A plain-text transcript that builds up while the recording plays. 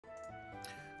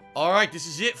Alright, this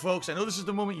is it, folks. I know this is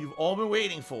the moment you've all been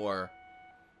waiting for.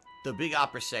 The big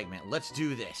opera segment. Let's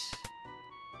do this.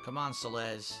 Come on,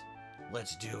 Celeste.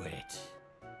 Let's do it.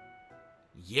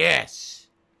 Yes!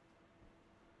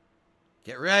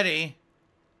 Get ready.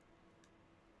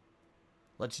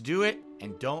 Let's do it,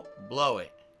 and don't blow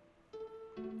it.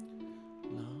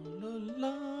 La, la,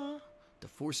 la. The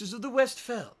forces of the West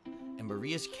fell, and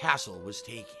Maria's castle was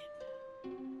taken.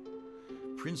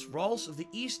 Prince Rolls of the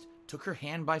East took her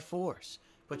hand by force,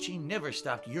 but she never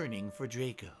stopped yearning for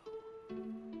Draco.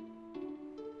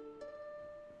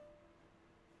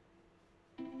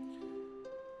 Here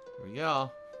we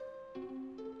go.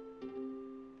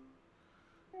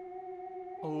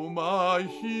 Oh, my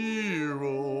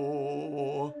hero,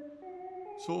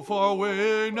 so far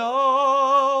away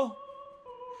now.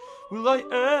 Will I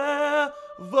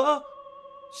ever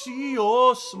see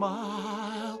your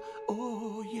smile?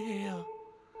 Oh, yeah.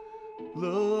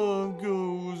 Love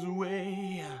goes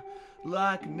away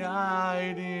like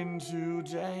night into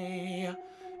day.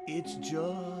 It's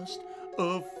just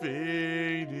a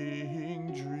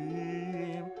fading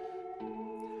dream.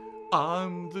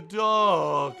 I'm the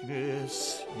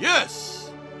darkness. Yes!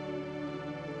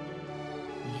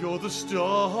 You're the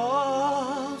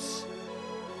stars.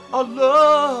 Our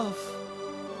love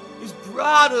is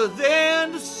brighter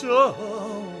than the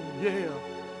sun. Yeah.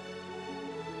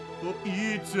 For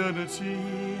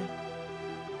eternity,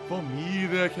 for me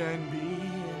there can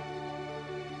be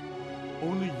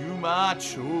only you, my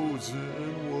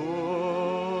chosen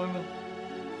one.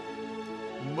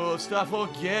 Must I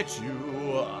forget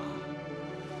you?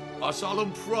 A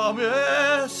solemn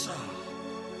promise.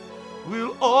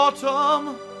 Will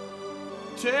autumn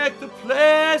take the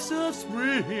place of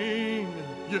spring?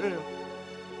 Yeah.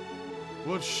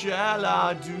 What shall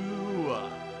I do?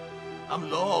 I'm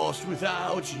lost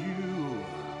without you.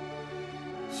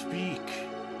 Speak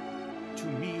to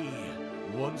me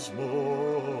once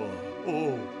more.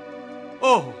 Oh,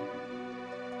 oh.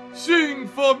 Sing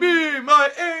for me, my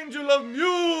angel of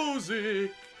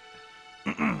music.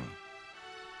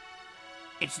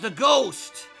 It's the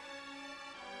ghost.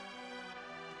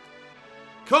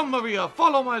 Come, Maria,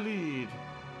 follow my lead.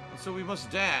 And so we must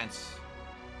dance.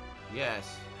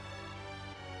 Yes.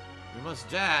 We must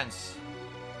dance.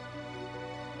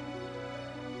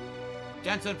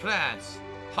 Dance and prance.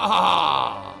 Ha ha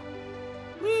ha!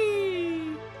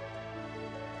 Whee!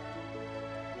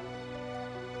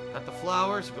 Got the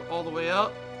flowers, go all the way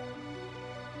up.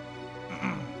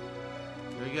 Here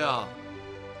we go.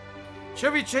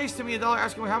 Chevy Chase to me $1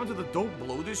 asking what happened to the Don't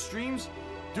Blow This streams.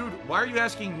 Dude, why are you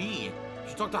asking me? You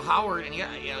should talk to Howard, and yeah,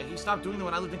 he stopped doing them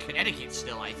when I lived in Connecticut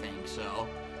still, I think, so.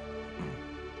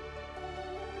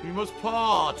 We must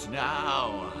part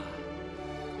now.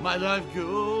 My life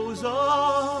goes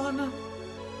on,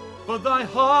 but thy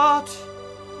heart,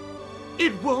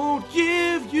 it won't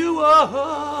give you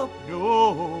up,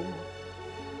 no.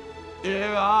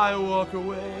 Ere I walk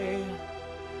away,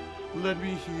 let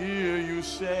me hear you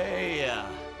say,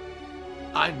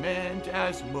 I meant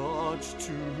as much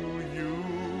to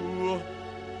you.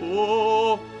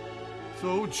 Oh,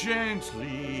 so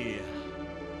gently,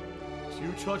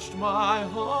 you touched my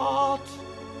heart.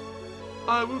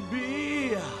 I will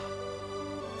be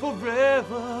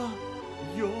forever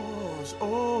yours,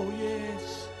 oh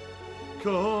yes.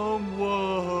 Come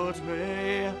what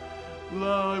may,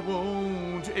 I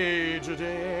won't age a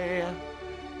day.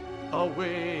 I'll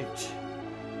wait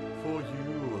for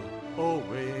you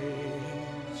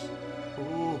always.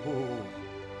 Oh, oh,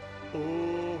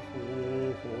 oh,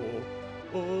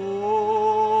 oh,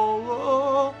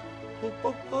 oh,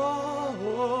 oh,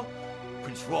 oh.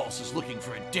 Prince Rolls is looking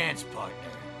for a dance partner.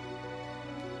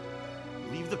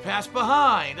 Leave the past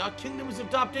behind. Our kingdom is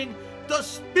adopting the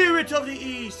spirit of the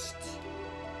East.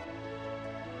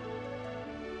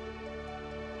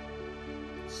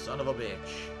 Son of a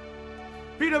bitch.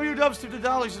 PW Dubs to the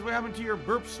dollar says, what happened to your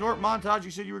burp snort montage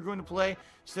you said you were going to play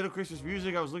instead of Christmas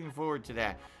music? I was looking forward to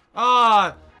that.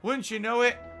 Ah, wouldn't you know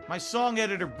it? My song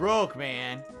editor broke,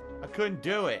 man. I couldn't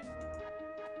do it.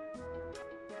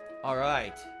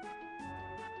 Alright.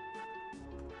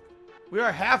 We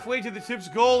are halfway to the tips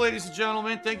goal, ladies and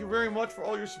gentlemen. Thank you very much for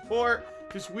all your support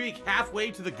this week.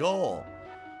 Halfway to the goal.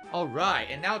 Alright,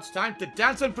 and now it's time to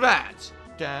dance and prance.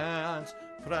 Dance,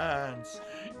 prance.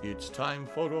 It's time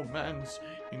for romance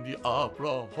in the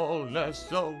opera hall.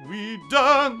 So we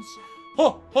dance.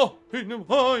 Ho, ho,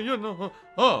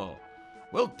 oh.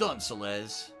 Well done,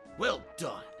 Celeste. Well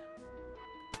done.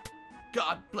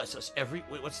 God bless us every...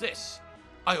 Wait, what's this?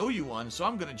 I owe you one, so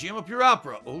I'm gonna jam up your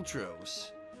opera,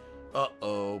 Ultros.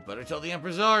 Uh-oh, better tell the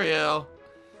Impresario.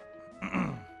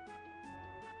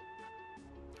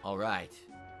 Alright.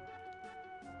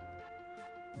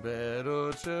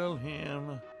 Better tell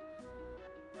him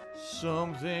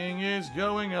something is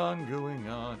going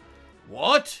on.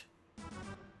 What?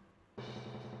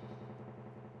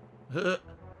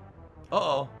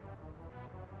 Uh-oh.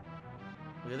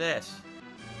 Look at this.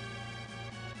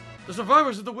 The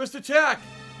survivors of the West attack!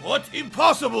 What?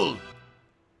 Impossible!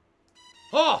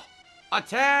 Oh!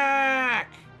 Attack!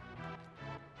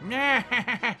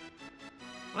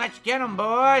 Let's get them,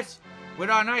 boys! With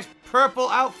our nice purple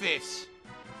outfits.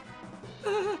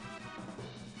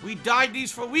 We dyed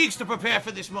these for weeks to prepare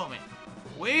for this moment.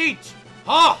 Wait!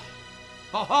 Ha!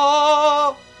 Ha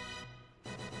ha!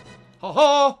 Ha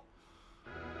ha!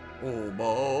 Oh,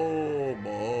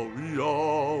 Maria!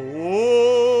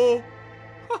 Oh!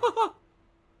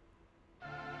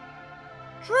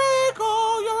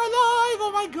 Draco, you're alive!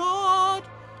 Oh my god!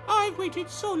 I've waited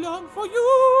so long for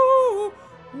you!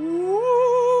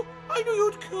 Ooh, I knew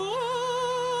you'd come!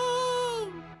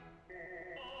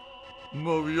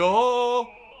 Maria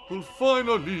will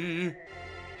finally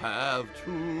have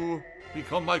to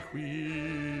become my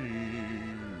queen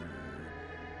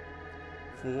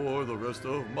for the rest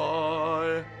of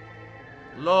my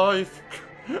life.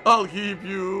 I'll keep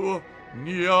you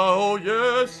near, oh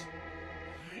yes.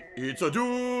 It's a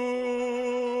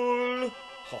duel!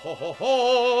 Ho ho ho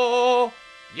ho!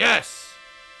 Yes!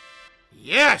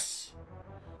 Yes!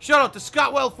 Shout out to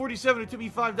Scottwell47 who tipped me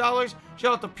 $5.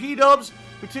 Shout out to P-Dubs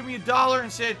who tipped me $1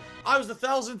 and said, I was the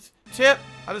 1,000th tip.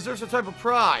 I deserve some type of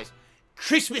prize.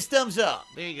 Christmas thumbs up.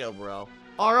 There you go, bro.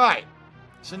 Alright.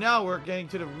 So now we're getting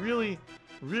to the really,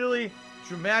 really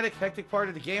dramatic, hectic part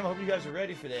of the game. I hope you guys are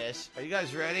ready for this. Are you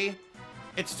guys ready?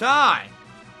 It's time.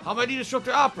 How about I need to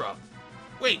Disruptor Opera?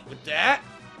 Wait, with that?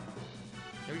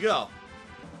 Here we go.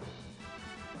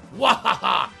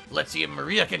 Wahaha! Let's see if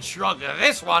Maria can shrug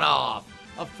this one off.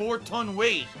 A 4-ton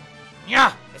weight.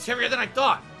 Yeah, it's heavier than I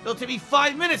thought. It'll take me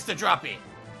 5 minutes to drop it.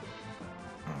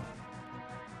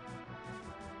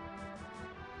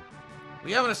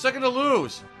 We haven't a second to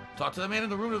lose. Talk to the man in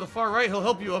the room to the far right. He'll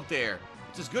help you up there.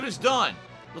 It's as good as done.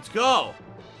 Let's go.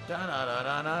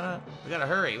 Da-da-da-da-da-da. We gotta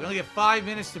hurry. We only get 5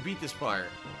 minutes to beat this part.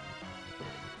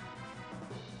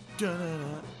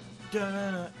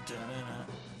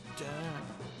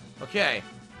 Okay.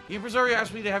 The impresario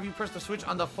asked me to have you press the switch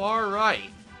on the far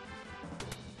right.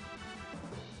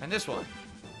 And this one.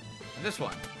 And this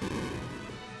one.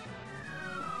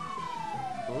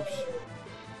 Oops.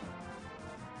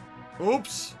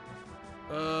 Oops.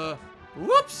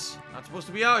 Whoops. Not supposed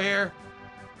to be out here.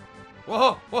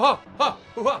 Whoa, whoa, ha, ha,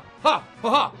 ha, ha,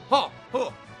 ha,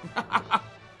 ha.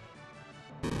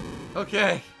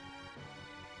 Okay.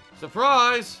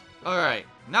 Surprise! Alright,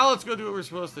 now let's go do what we're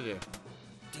supposed to do.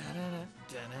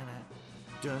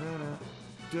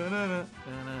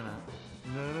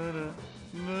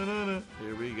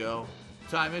 Here we go.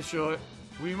 Time is short.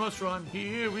 We must run.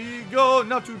 Here we go.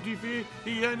 Now to defeat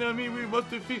the enemy, we must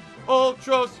defeat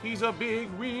Ultros. He's a big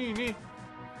weenie.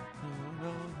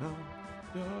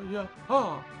 Yeah.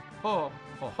 Ha! Ha!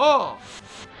 Ha! Ha!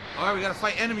 Alright, we gotta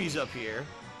fight enemies up here.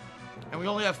 And we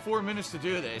only have 4 minutes to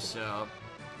do this, so...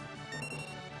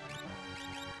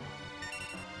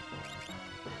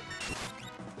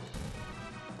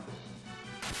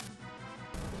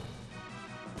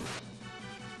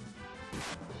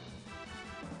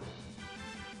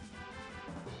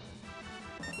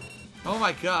 Oh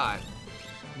my god.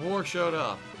 More showed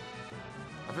up.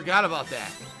 I forgot about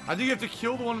that. I think you have to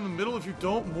kill the one in the middle. If you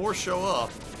don't, more show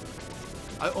up.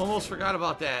 I almost forgot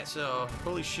about that, so...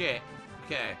 Holy shit.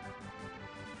 Okay.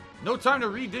 No time to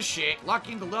read this shit. Lock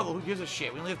in the level. Who gives a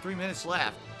shit? We only have 3 minutes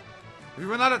left. If you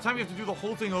run out of time, you have to do the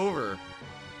whole thing over.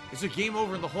 It's a game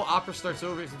over and the whole opera starts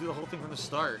over. You have to do the whole thing from the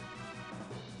start.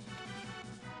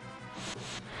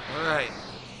 Alright.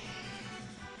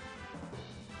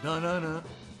 Da-na-na.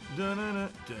 Da-na-na.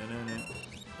 Da-na-na.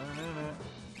 Da-na-na.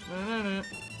 Da-na-na.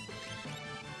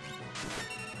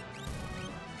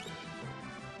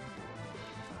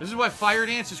 This is why Fire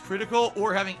Dance is critical,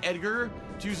 or having Edgar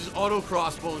to use his auto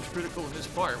crossbow is critical in this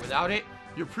part. Without it,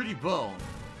 you're pretty boned.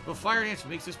 But Fire Dance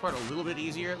makes this part a little bit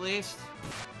easier, at least.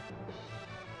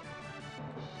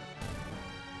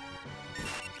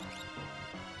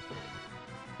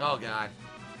 Oh, God.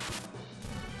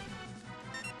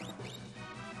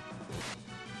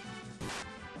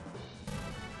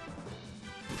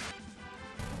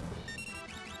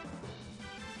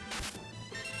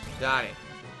 Got it.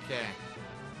 Okay.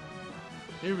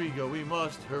 Here we go. We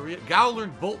must hurry it. Gal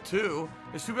learned Bolt too.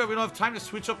 It's too bad we don't have time to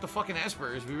switch up the fucking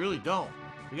espers. We really don't.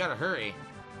 We gotta hurry.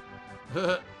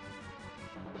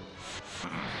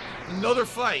 Another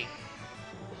fight.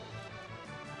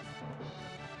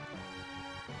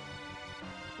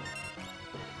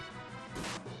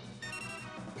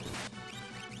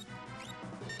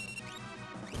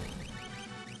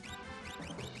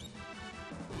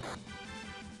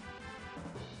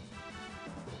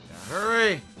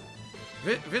 Hurry!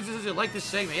 Vince doesn't like this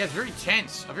segment. Yeah, it's very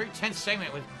tense. A very tense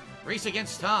segment with Race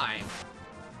Against Time.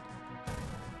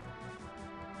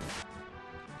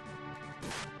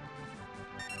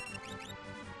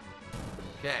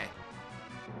 Okay.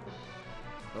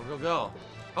 Go, go, go.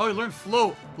 Oh, we learned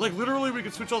float. Like, literally, we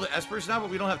can switch all the espers now, but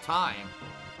we don't have time.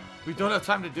 We don't have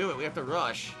time to do it. We have to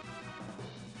rush.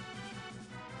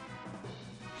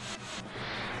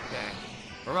 Okay.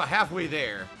 We're about halfway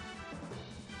there.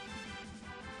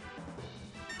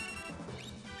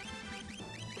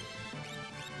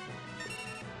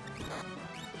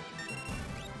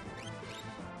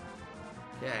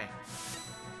 Okay.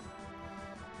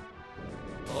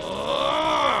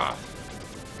 Oh!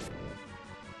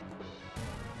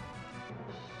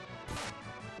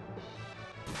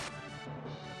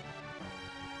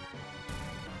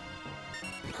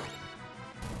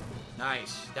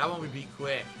 Nice. That one would be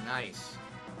quick. Nice.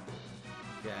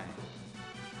 Okay.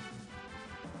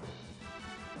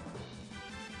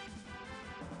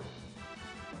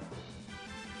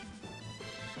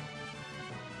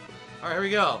 Alright, here we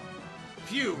go.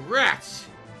 Phew, rats!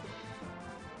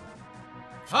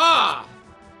 Ha!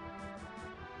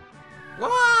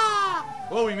 Wah!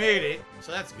 Well, we made it,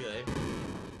 so that's good.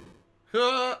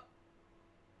 Huh!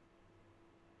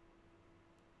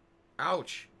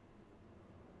 Ouch.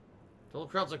 The whole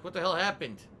crowd's like, what the hell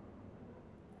happened?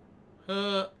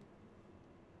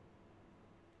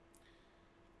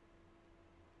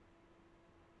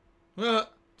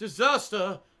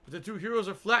 Disaster! But the two heroes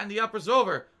are flat and the opera's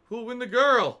over. Who'll win the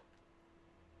girl?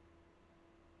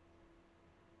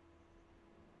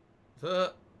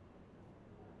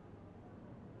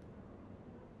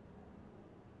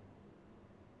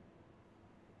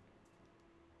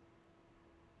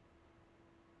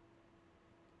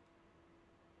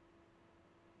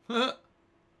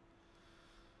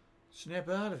 Snap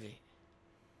out of it.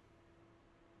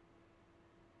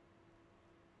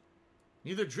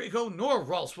 Neither Draco nor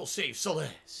Rolls will save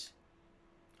Celeste.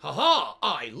 Haha!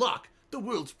 I, Luck, the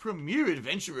world's premier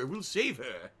adventurer, will save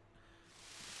her.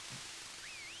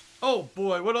 Oh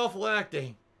boy, what awful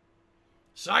acting.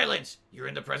 Silence! You're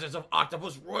in the presence of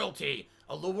Octopus royalty.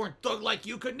 A lowborn thug like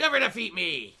you could never defeat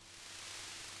me.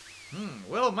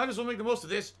 Well, might as well make the most of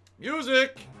this.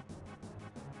 Music!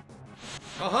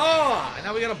 Aha! And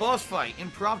now we got a boss fight.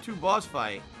 Impromptu boss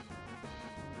fight.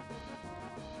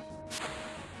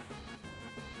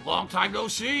 Long time no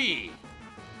see.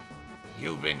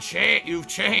 You've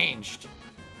changed.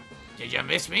 Did you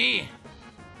miss me?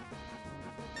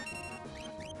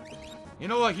 You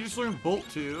know what? You just learned Bolt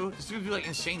 2. This is gonna do like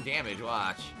insane damage.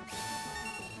 Watch.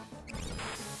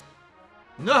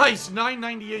 Nice!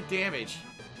 998 damage.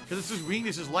 Because this is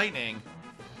weakness is lightning.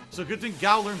 So good thing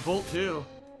Gao learned Bolt 2.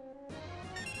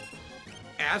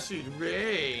 Acid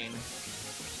Rain.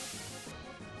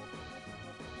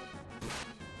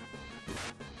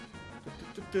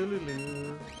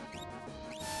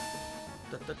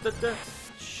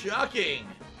 Shocking!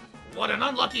 What an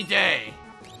unlucky day!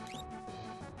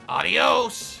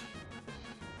 Adios!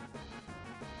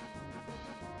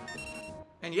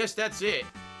 And yes, that's it.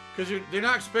 Because they're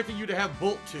not expecting you to have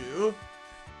Bolt 2.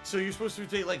 So you're supposed to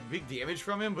take, like, big damage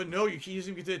from him. But no, you can't use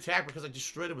him to get the attack because I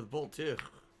destroyed him with Bolt 2.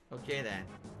 Okay, then.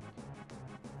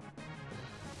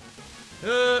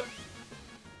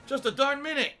 Just a darn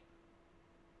minute!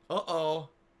 Uh-oh.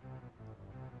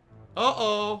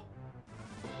 Uh-oh.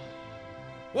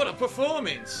 What a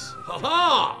performance!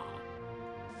 Ha-ha!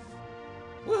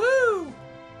 Woohoo!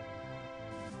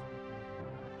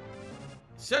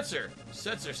 Setzer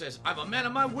says, I'm a man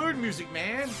of my word, music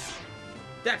man.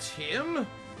 That's him?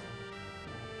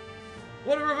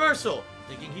 What a reversal!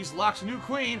 Thinking he's Locke's new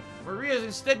queen, Maria's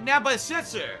instead nabbed by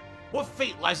Setzer. What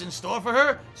fate lies in store for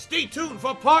her? Stay tuned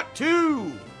for part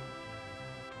 2!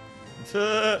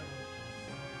 Oh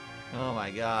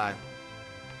my god.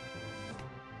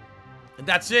 And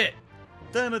that's it.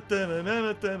 That's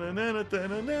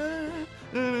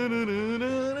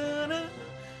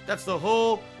the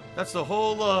whole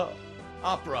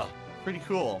opera. Pretty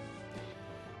cool.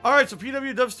 Alright, so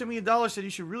PW Dubs to me $1 said you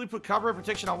should really put copyright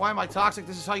protection on Why Am I Toxic?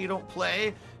 This is how you don't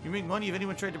play. You make money if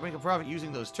anyone tried to make a profit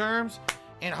using those terms.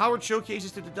 And Howard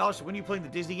Showcases to the $1 said, when are you playing the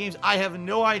Disney games? I have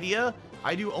no idea.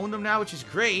 I do own them now, which is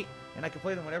great. And I can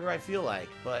play them whenever I feel like.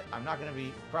 But I'm not going to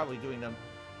be probably doing them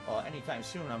anytime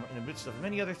soon. I'm in the midst of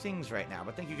many other things right now.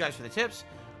 But thank you guys for the tips.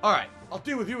 Alright, I'll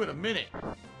deal with you in a minute.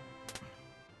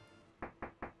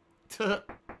 Because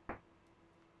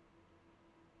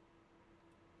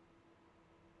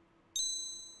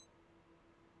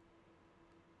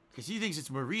he thinks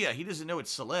it's Maria. He doesn't know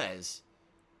it's Celeste.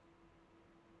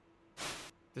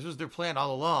 This was their plan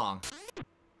all along.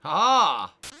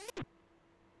 Ha!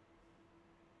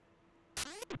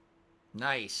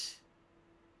 Nice.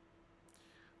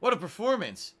 What a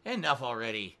performance. Enough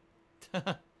already.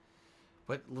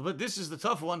 But this is the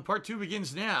tough one. Part 2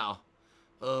 begins now.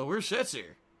 Where's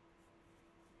Setzer?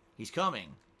 He's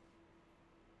coming.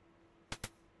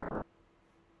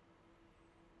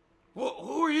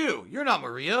 Who are you? You're not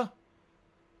Maria.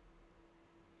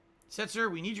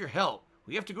 Setzer, we need your help.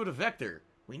 We have to go to Vector.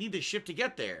 We need this ship to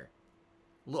get there.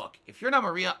 Look, if you're not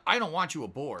Maria, I don't want you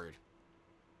aboard.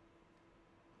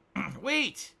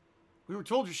 Wait! We were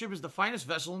told your ship is the finest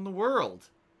vessel in the world.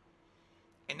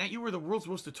 And that you were the world's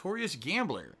most notorious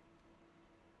gambler.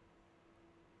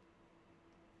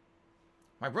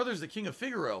 My brother's the king of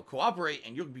Figaro. Cooperate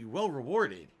and you'll be well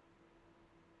rewarded.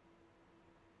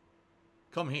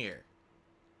 Come here.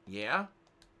 Yeah?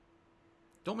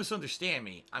 Don't misunderstand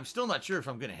me. I'm still not sure if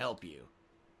I'm going to help you.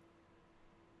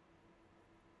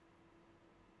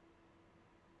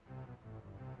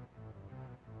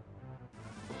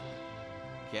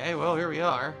 Okay, well, here we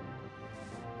are.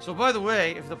 So, by the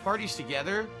way, if the party's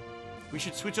together, we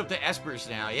should switch up to Espers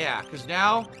now. Yeah, because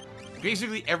now,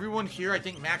 basically everyone here, I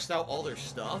think, maxed out all their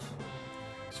stuff.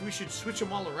 So we should switch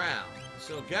them all around.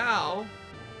 So, Gao...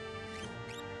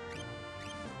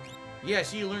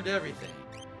 Yes, he learned everything.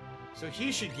 So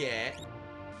he should get...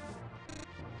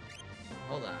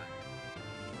 Hold on.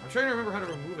 I'm trying to remember how to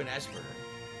remove an Esper.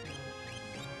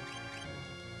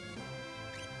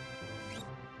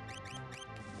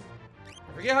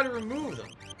 I forget how to remove them.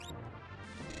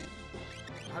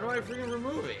 How do I freaking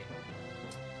remove it?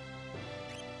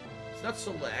 It's not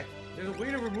select. There's a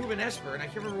way to remove an Esper, and I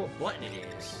can't remember what button it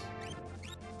is.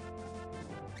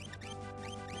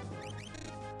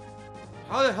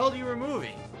 How the hell do you remove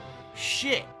it?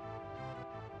 Shit.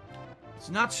 It's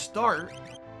not start.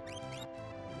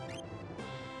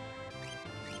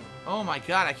 Oh my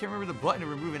god, I can't remember the button to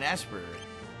remove an Esper.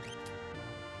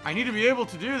 I need to be able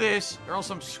to do this, or else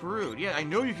I'm screwed. Yeah, I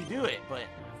know you can do it, but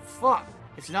fuck,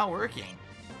 it's not working.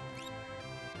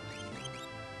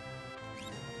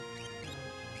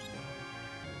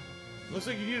 Looks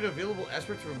like you need an available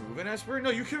Esper to remove an Esper? No,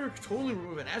 you can totally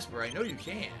remove an Esper. I know you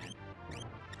can.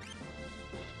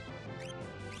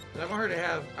 I want her to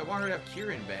have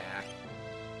Kieran back.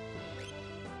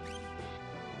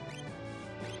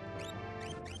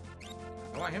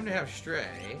 I want him to have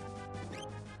Stray.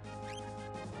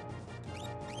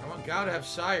 I want Gao to have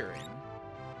Siren.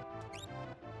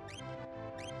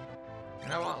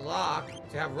 And I want Locke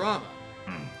to have Rama.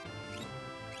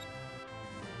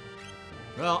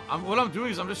 Well, what I'm doing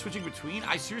is I'm just switching between.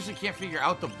 I seriously can't figure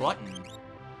out the button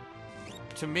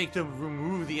to make them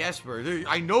remove the Esper.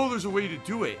 I know there's a way to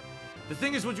do it. The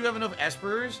thing is, once you have enough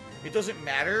Espers, it doesn't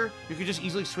matter. You can just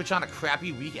easily switch on a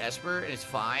crappy, weak Esper, and it's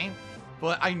fine.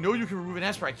 But I know you can remove an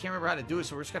Esper. I can't remember how to do it,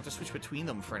 so we're just going to have to switch between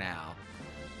them for now.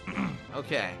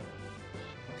 Okay.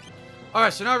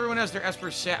 Alright, so now everyone has their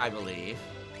Esper set, I believe.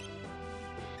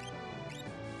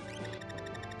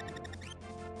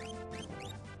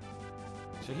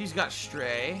 So he's got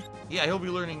Stray. Yeah, he'll be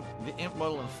learning the Imp,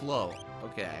 Muddle, and Flow.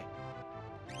 Okay.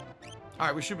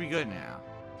 Alright, we should be good now.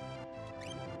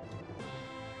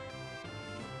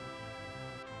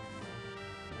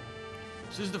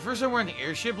 So this is the first time we're in the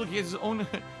airship. Look, he has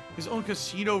his own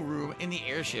casino room in the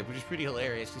airship, which is pretty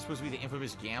hilarious. He's supposed to be the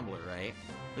infamous gambler, right?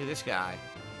 Look at this guy.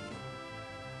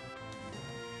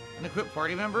 Unequipped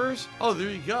party members? Oh, there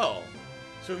you go.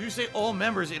 So if you say all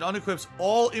members, it unequips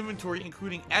all inventory,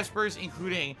 including Espers,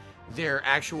 including their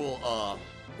actual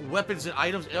weapons and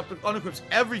items. It unequips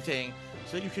everything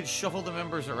so that you can shuffle the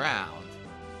members around.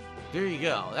 There you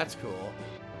go. That's cool.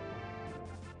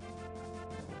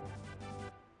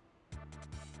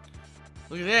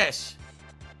 Look at this.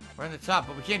 We're on the top,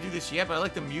 but we can't do this yet, but I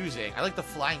like the music. I like the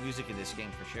flying music in this game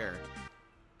for sure.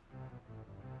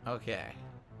 Okay.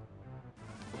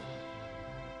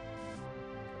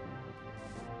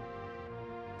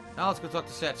 Now let's go talk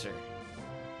to Setzer.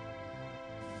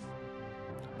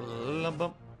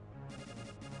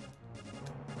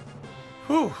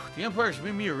 Whew, the Empire's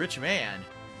made me a rich man.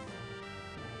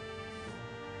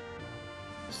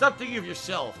 Stop thinking of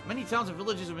yourself. Many towns and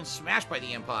villages have been smashed by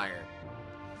the Empire.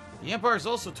 The Empire is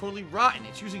also totally rotten.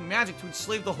 It's using magic to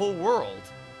enslave the whole world.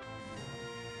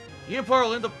 The Empire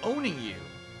will end up owning you.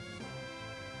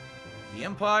 The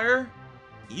Empire?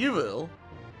 Evil?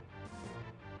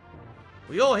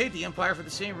 We all hate the Empire for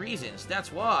the same reasons.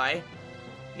 That's why...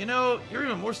 You know, you're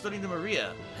even more studying than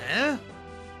Maria. Huh?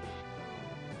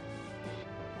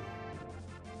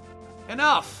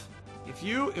 Enough!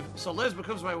 If Celeste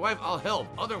becomes my wife, I'll help.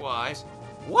 Otherwise...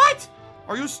 What?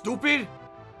 Are you stupid?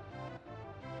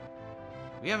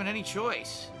 We haven't any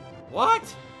choice. What?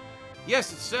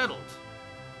 Yes, it's settled.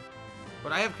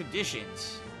 But I have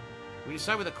conditions. We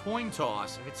decide with a coin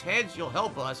toss. If it's heads, you'll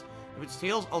help us. If it's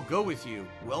tails, I'll go with you.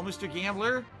 Well, Mr.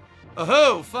 Gambler?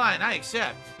 Oh, fine, I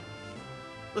accept.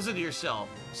 Listen to yourself.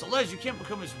 Celeste, you can't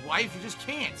become his wife. You just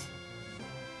can't.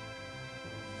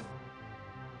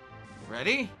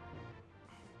 Ready?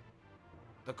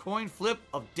 The coin flip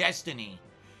of destiny.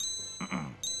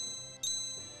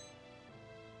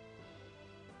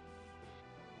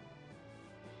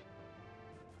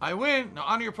 I win. Now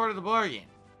honor your part of the bargain.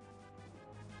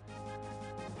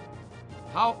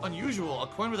 How unusual. A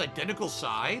coin with identical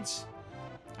sides?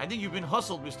 I think you've been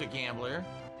hustled, Mr. Gambler.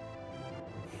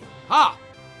 Ha!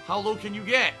 How low can you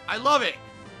get? I love it.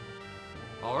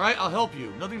 Alright, I'll help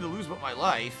you. Nothing to lose but my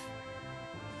life.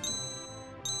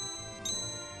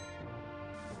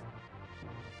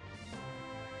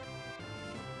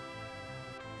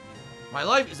 My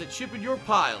life is a chip in your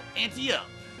pile. Ante up.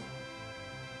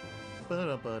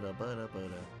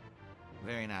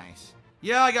 Very nice.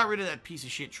 Yeah, I got rid of that piece of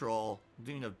shit troll.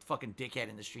 Doing a fucking dickhead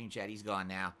in the stream chat. He's gone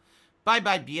now.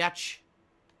 Bye-bye, biatch.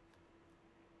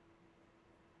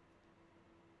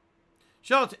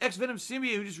 Shout out to X-Venom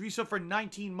Symbiote, who just resubbed for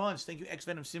 19 months. Thank you,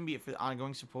 X-Venom Symbiote, for the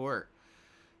ongoing support.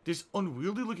 This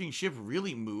unwieldy-looking ship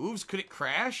really moves? Could it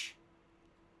crash?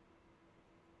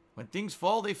 When things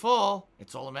fall, they fall.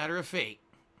 It's all a matter of fate.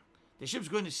 The ship's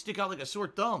going to stick out like a sore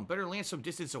thumb. Better land some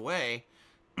distance away.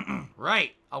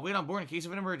 Right. I'll wait on board in case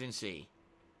of an emergency.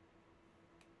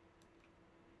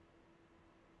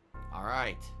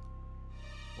 Alright.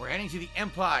 We're heading to the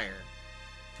Empire.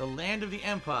 The land of the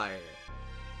Empire.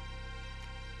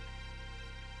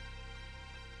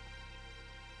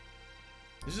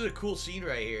 This is a cool scene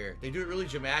right here. They do it really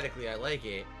dramatically. I like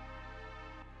it.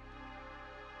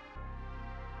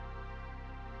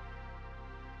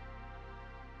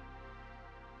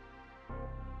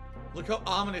 Look how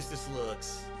ominous this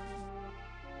looks.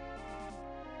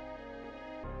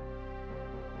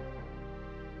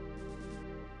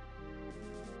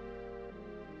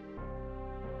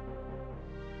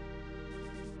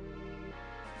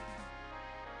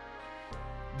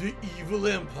 The Evil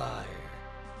Empire.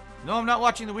 No, I'm not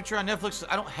watching The Witcher on Netflix.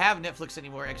 I don't have Netflix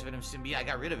anymore, X-Venom Symbiote. I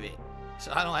got rid of it.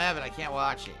 So I don't have it. I can't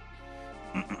watch it.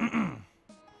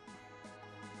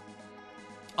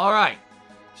 Alright.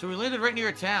 So we landed right near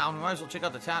a town. We might as well check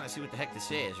out the town and see what the heck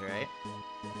this is, right?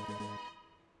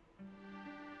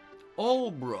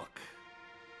 Olbrook.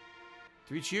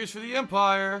 3 cheers for the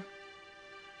Empire.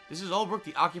 This is Olbrook,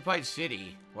 the occupied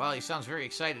city. Wow, he sounds very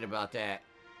excited about that.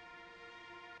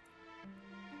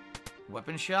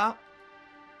 Weapon shop?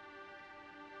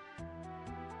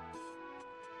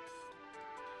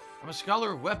 I'm a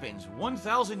scholar of weapons.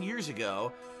 1,000 years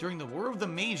ago, during the War of the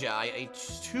Magi,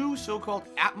 2 so-called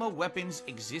Atma weapons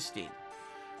existed.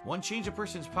 One changed a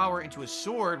person's power into a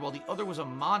sword, while the other was a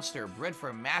monster bred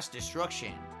for mass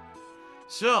destruction.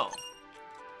 So,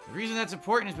 the reason that's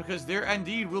important is because there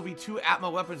indeed will be 2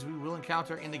 Atma weapons we will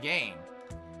encounter in the game.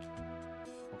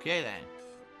 Okay then.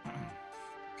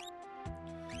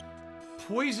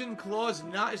 Poison Claw is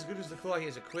not as good as the claw he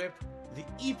has equipped. The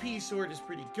EP sword is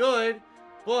pretty good.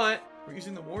 But we're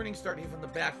using the Morning Star to hit from the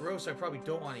back row, so I probably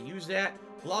don't want to use that.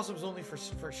 Blossom's only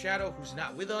for Shadow, who's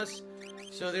not with us.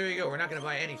 So there you go. We're not going to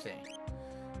buy anything.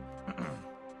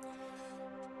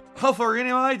 How far in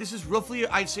am I? This is roughly,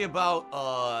 I'd say,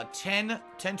 about 10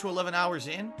 to 11 hours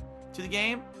in to the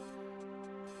game.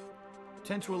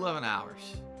 10 to 11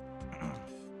 hours.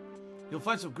 You'll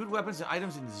find some good weapons and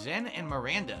items in Zen and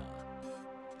Miranda.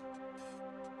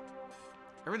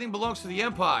 Everything belongs to the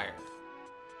Empire.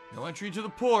 No entry to the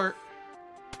port.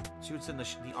 Let's see what's in the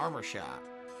armor shop.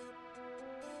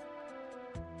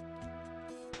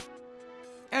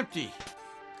 Empty.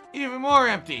 Even more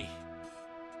empty.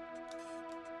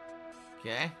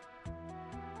 Okay.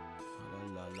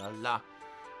 La la la la.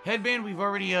 Headband we've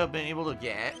already been able to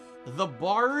get. The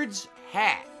Bard's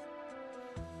Hat.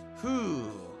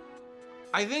 Whew.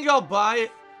 I think I'll buy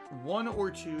 1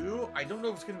 or 2. I don't know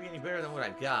if it's going to be any better than what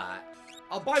I've got.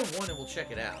 I'll buy 1 and we'll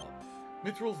check it out.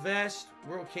 Mithril Vest,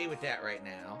 we're okay with that right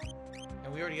now.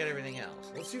 And we already got everything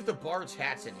else. Let's see if the Bard's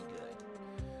Hat's any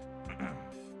good.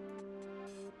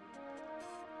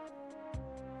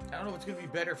 I don't know if it's going to be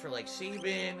better for, like,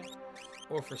 Sabin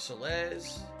or for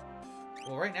Celeste.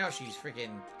 Well, right now she's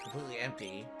freaking completely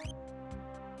empty.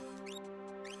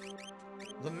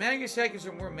 The Magus Hat gives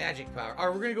her more magic power.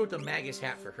 Alright, we're going to go with the Magus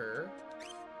Hat for her.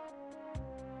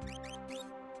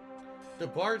 The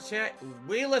Bard's Hat,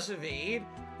 way less evade,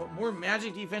 but more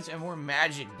magic defense and more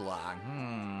magic block.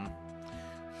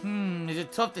 It's a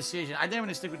tough decision. I think I'm going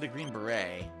to stick with the Green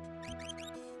Beret.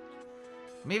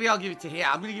 Maybe I'll give it to him.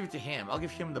 Yeah, I'm gonna give it to him. I'll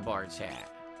give him the Bard's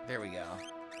hat. There we go.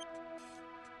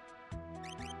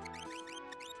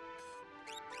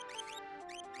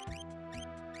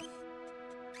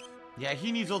 Yeah,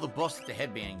 he needs all the buffs that the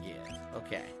headband gives.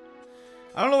 Okay.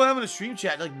 I don't know what happened to stream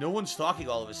chat. Like, no one's talking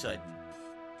all of a sudden.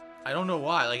 I don't know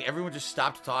why. Like, everyone just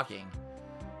stopped talking.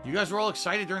 You guys were all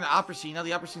excited during the opera scene. Now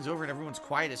the opera scene's over and everyone's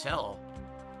quiet as hell.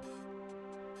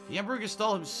 The Emperor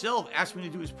Gestalt himself asked me to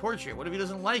do his portrait. What if he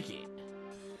doesn't like it?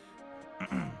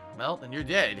 Well, then you're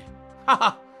dead.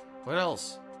 Haha. What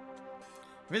else?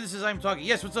 Vincent says I'm talking.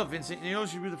 Yes, what's up, Vincent? You know, you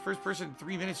should be the first person in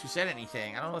 3 minutes who said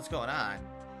anything. I don't know what's going on.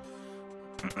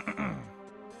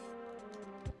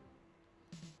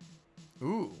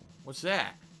 Ooh, what's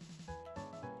that?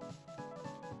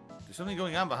 There's something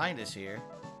going on behind us here.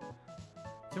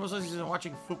 Tim says he's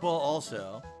watching football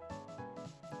also.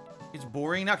 It's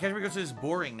boring now. Cashmere says it's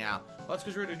boring now. Well, that's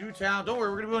because we're in a new town. Don't worry,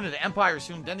 we're going to be going to the Empire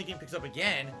soon. Then the game picks up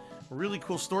again. A really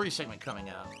cool story segment coming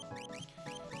up.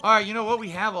 Alright, you know what? We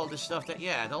have all this stuff that,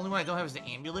 yeah, the only one I don't have is the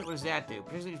amulet. What does that do?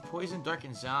 Poison, Dark,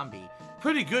 and Zombie.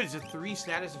 Pretty good. It's a 3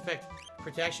 status effect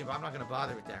protection, but I'm not going to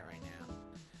bother with that right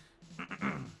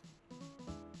now.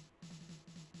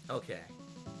 Okay.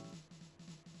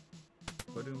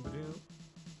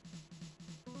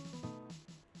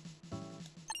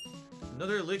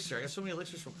 Another elixir. I got so many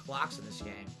elixirs from clocks in this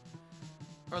game.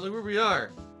 Alright, look where we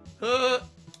are.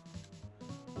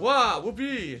 Wow,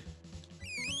 whoopee.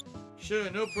 Sure,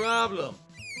 no problem.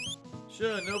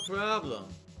 Sure, no problem.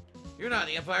 You're not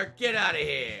the Empire. Get out of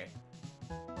here.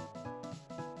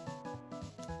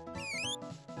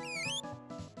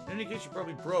 In any case, you're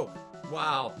probably broke.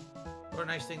 Wow. What a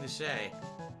nice thing to say.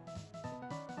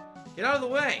 Get out of the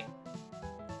way.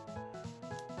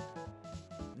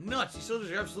 Nuts. These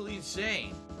soldiers are absolutely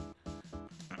insane.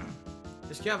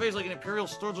 This cafe is like an Imperial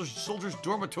soldier's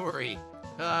dormitory.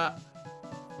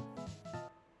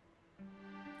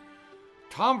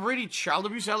 Tom Brady child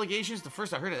abuse allegations? The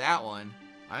first I heard of that one.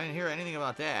 I didn't hear anything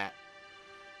about that.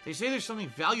 They say there's something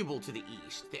valuable to the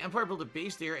east. The Empire built a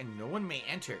base there and no one may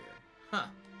enter. Huh.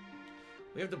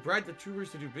 We have to bribe the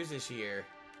troopers to do business here.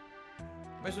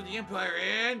 Mess with the Empire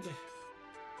and...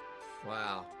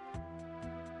 Wow.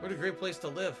 What a great place to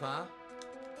live, huh?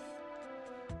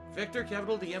 Vector,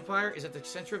 capital of the Empire, is at the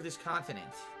center of this continent.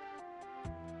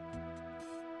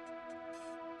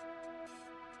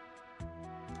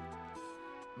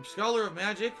 I'm Scholar of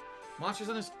Magic. Monsters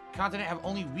on this continent have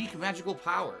only weak magical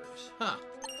powers. Huh.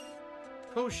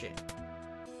 Potion.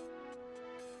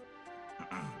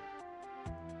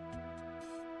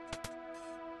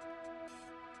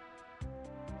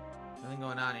 Nothing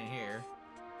going on in here.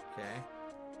 Okay.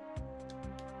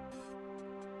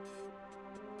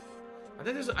 I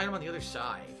think there's an item on the other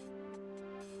side.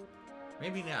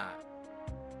 Maybe not.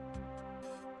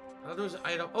 I thought there was an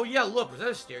item. Oh, yeah, look. Was that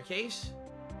a staircase?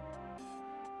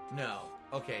 No.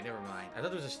 Okay, never mind. I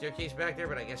thought there was a staircase back there,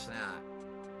 but I guess not.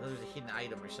 I thought there was a hidden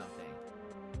item or something.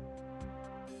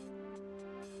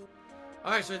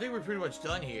 Alright, so I think we're pretty much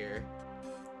done here.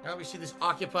 Now that we see this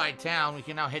occupied town, we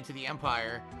can now head to the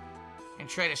Empire and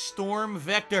try to storm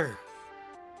Vector.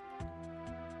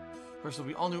 Of course, there'll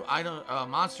be all new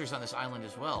monsters on this island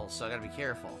as well, so I gotta be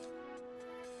careful.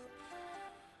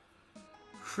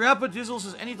 Crapadizzle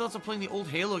says, any thoughts on playing the old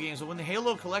Halo games? So when the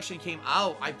Halo collection came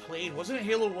out, I played, wasn't it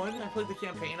Halo 1 I played the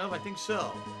campaign of? I think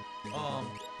so. I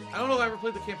don't know if I ever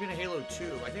played the campaign of Halo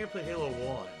 2. I think I played Halo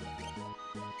 1.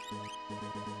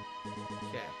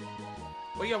 Okay.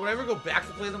 Well, yeah, would I ever go back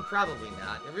to play them? Probably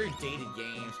not. They're very dated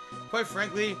games. Quite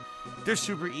frankly, they're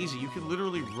super easy. You can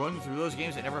literally run through those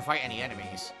games and never fight any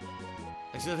enemies.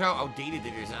 Like, that's how outdated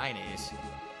the design is.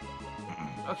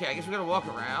 Okay, I guess we gotta walk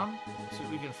around, see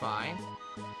what we can find.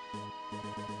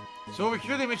 So over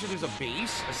here they mentioned there's a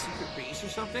base, a secret base or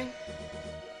something.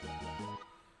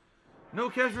 No,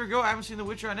 Cashmere Go, I haven't seen The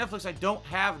Witcher on Netflix. I don't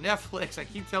have Netflix. I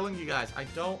keep telling you guys, I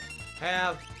don't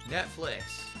have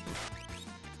Netflix.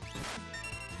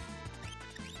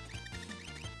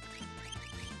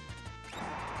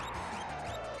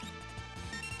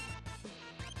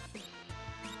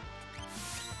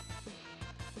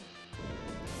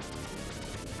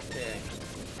 Okay.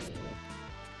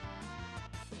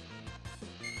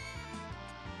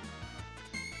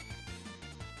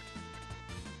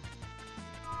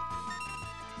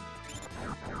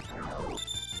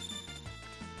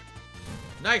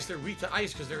 Nice, they're weak to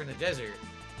ice because they're in the desert.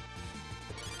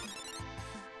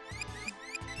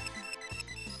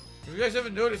 If you guys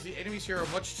haven't noticed, the enemies here are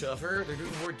much tougher. They're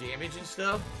doing more damage and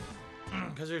stuff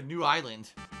because they're a new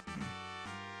island.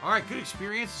 Alright, good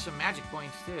experience. Some magic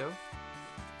points, too.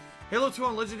 Halo 2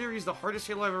 on Legendary is the hardest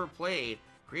Halo I've ever played.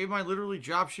 Creative Mind literally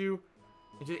drops you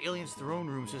Into the alien's throne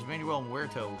room, says Manuel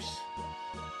Muertos.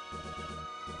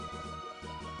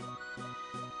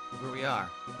 Where we are.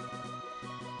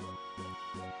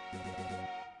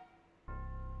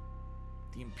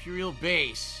 The Imperial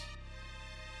base.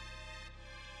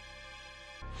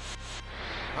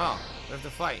 Oh, we have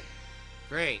to fight.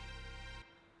 Great.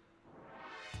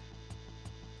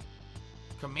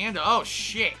 Commando. Oh,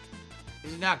 shit.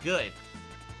 This is not good.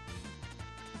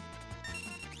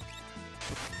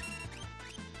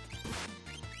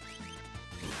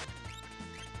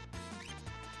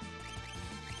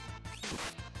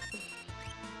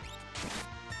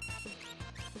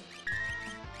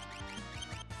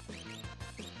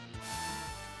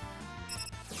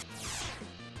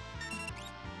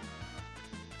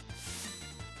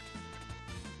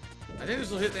 I think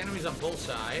this will hit the enemies on both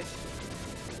sides.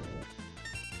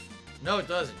 No, it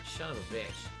doesn't. Son of a bitch.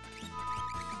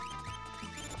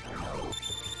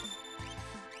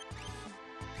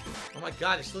 Oh my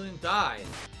god, it still didn't die.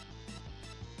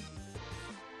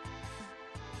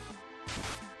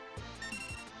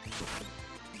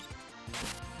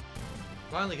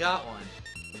 Finally got one.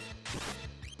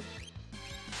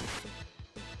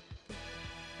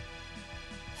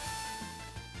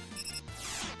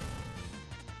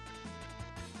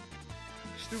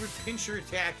 Stupid pincher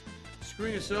attack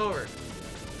screwing us over.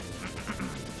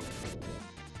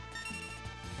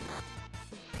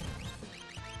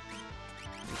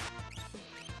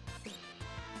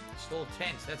 Stole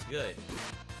tents, that's good.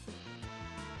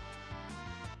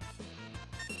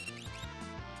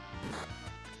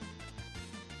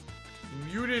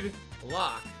 Muted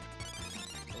lock.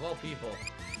 Of all people.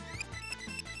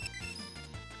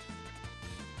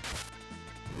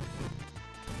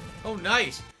 Oh,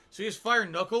 nice! So he has Fire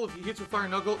Knuckle. If he hits with Fire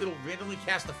Knuckle, it'll randomly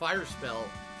cast a fire spell,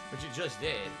 which it just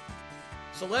did.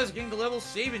 Celeste gained a level,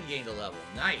 Sabin gained a level.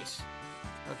 Nice.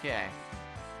 Okay.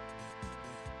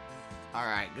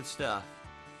 Alright, good stuff.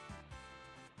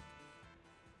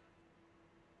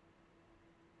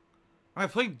 Am I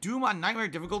playing Doom on Nightmare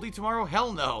difficulty tomorrow?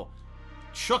 Hell no.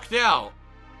 Chucked out.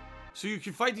 So you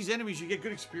can fight these enemies, you get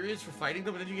good experience for fighting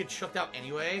them, but then you get chucked out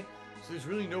anyway. So there's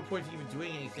really no point to even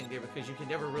doing anything there because you can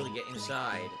never really get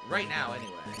inside. Right now,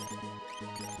 anyway.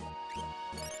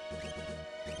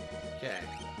 Okay.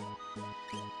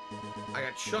 I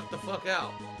got chucked the fuck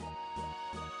out.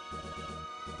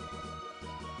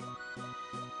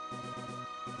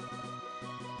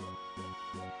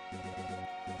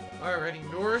 Alright,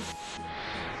 heading north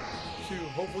to,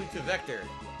 hopefully, to Vector.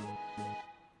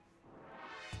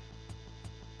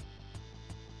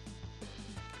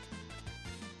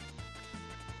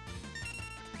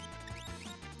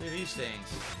 Look at these things.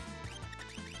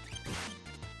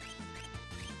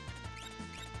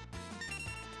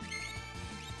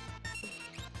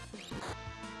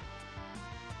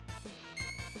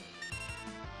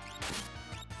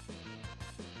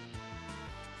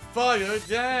 Fire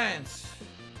dance!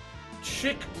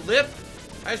 Chick lip?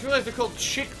 I just realized they're called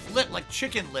chick lip, like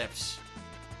chicken lips.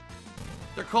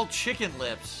 They're called chicken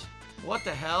lips. What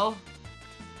the hell?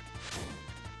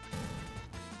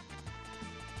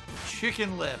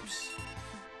 Chicken lips.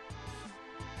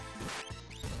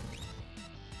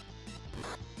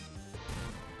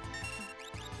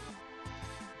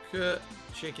 Good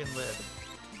chicken lip.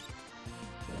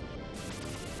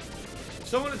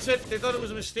 Someone had said they thought it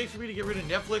was a mistake for me to get rid of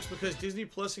Netflix because Disney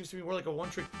Plus seems to be more like a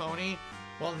one-trick pony,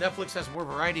 while Netflix has more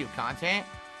variety of content.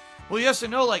 Well, yes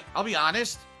and no. Like, I'll be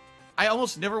honest, I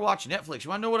almost never watch Netflix.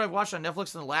 You want to know what I've watched on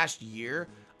Netflix in the last year?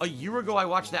 A year ago, I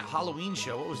watched that Halloween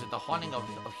show. What was it? The Haunting of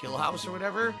Hill House or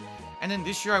whatever? And then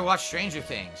this year, I watched Stranger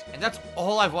Things. And that's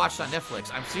all I've watched on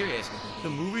Netflix. I'm serious. The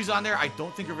movies on there, I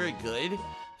don't think are very good.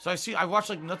 So I watched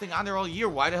like nothing on there all year.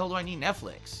 Why the hell do I need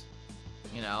Netflix?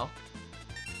 You know?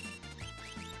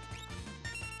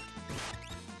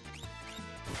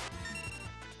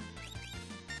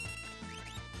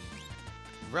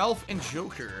 Ralph and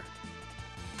Joker.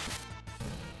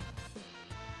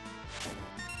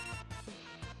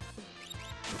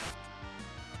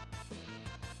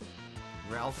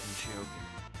 Ralph and Joker.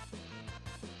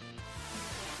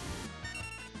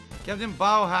 Captain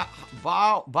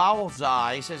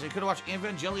Bowlzai says I could have watched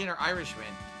Evangelion or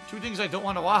Irishman. Two things I don't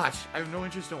want to watch. I have no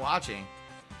interest in watching.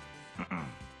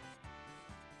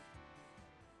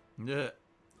 Yeah.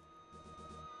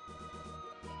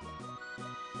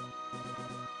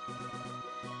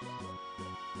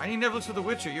 I need Netflix for The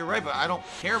Witcher. You're right, but I don't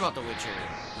care about The Witcher.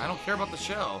 I don't care about the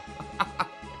show.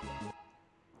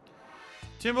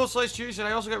 Timbo Slice Cherry said,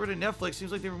 I also got rid of Netflix.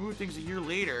 Seems like they removed things a year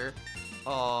later.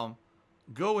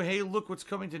 Go, hey, look what's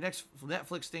coming to next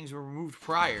Netflix things were removed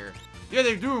prior. Yeah,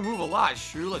 they do remove a lot,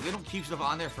 it's true. Like, they don't keep stuff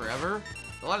on there forever.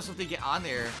 a lot of stuff they get on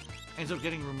there ends up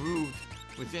getting removed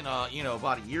within, you know,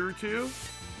 about a year or two.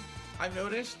 I've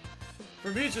noticed. For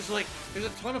me, it's just like, there's a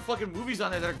ton of fucking movies on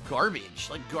there that are garbage.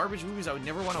 Like, garbage movies I would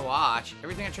never want to watch.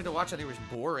 Everything I tried to watch on there was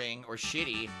boring or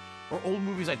shitty. Or old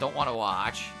movies I don't want to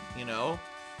watch, you know?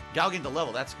 Gotta get the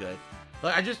level, that's good.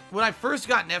 But when I first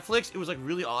got Netflix, it was, like,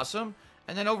 really awesome.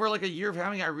 And then over, like, a year of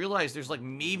having it, I realized there's, like,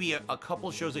 maybe a couple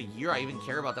shows a year I even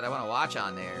care about that I want to watch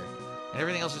on there. And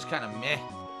everything else is kind of meh.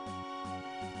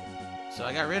 So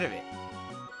I got rid of it.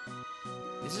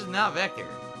 This is not Vector.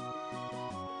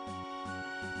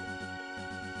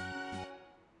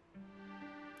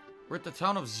 We're at the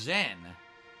town of Zen.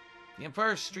 The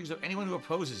Empire strings up anyone who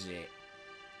opposes it.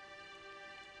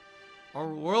 Our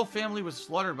royal family was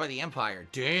slaughtered by the Empire.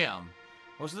 Damn.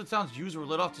 Most of the town's Jews were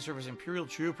let off to serve as Imperial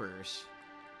troopers.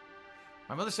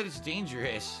 My mother said it's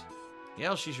dangerous. Yeah,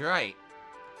 well, she's right.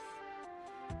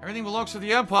 Everything belongs to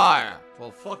the Empire.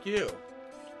 Well, fuck you.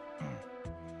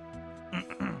 You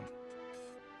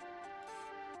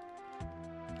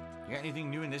got anything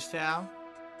new in this town?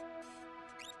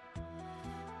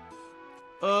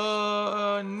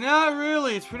 Not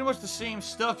really. It's pretty much the same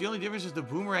stuff. The only difference is the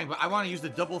boomerang, but I want to use the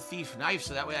double thief knife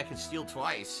so that way I can steal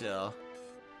twice, so.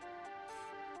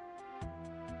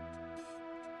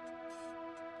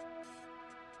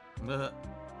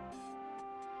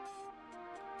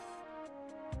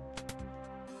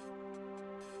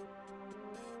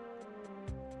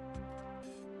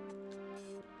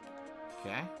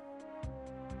 Okay.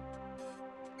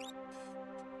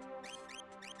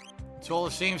 It's all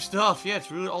the same stuff. Yeah, it's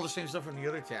really all the same stuff from the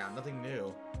other town. Nothing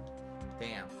new.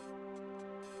 Damn.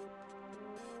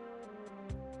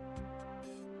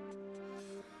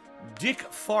 Dick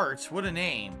Farts, what a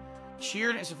name.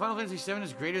 Cheered and said Final Fantasy VII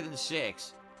is greater than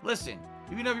 6. Listen,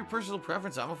 if you have your personal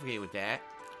preference, I'm okay with that.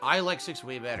 I like 6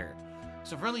 way better.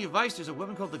 So friendly advice, there's a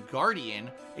weapon called the Guardian.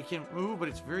 It can move, but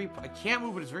it's very... It can't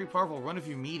move, but it's very powerful. Run if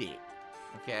you meet it.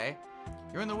 Okay?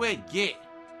 You're in the way. Get.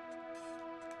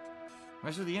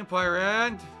 Mess with the Empire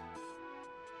and...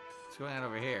 What's going on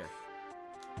over here?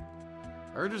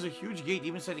 I heard there's a huge gate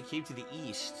even inside a cave to the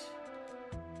east.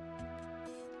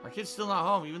 Our kid's still not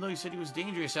home, even though he said he was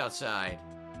dangerous outside.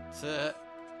 It's a...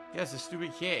 Yeah, it's a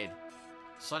stupid kid.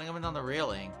 Sliding him in on the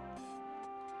railing.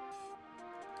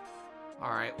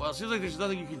 Alright, well, it seems like there's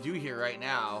nothing you can do here right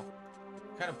now.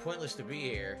 Kind of pointless to be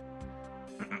here.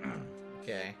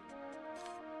 Okay.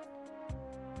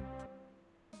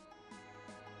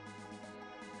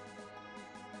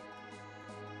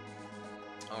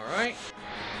 Alright.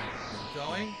 Keep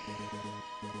going.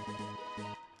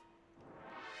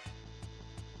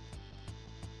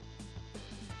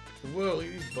 Whoa, look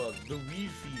at these bugs. The weed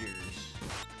feeders.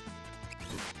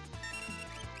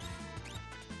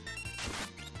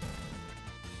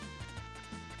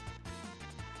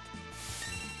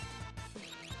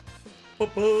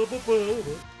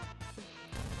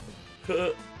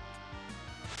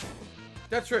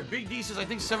 That's right, Big D says, I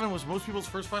think 7 was most people's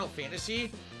first Final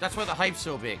Fantasy. That's why the hype's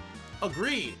so big.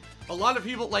 Agreed. A lot of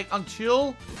people, like,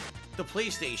 until the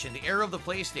PlayStation, the era of the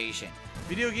PlayStation,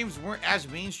 video games weren't as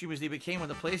mainstream as they became when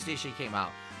the PlayStation came out.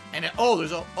 And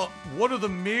there's one of the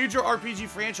major RPG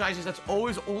franchises that's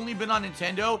always only been on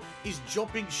Nintendo is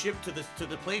jumping ship to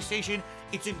the PlayStation.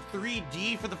 It's in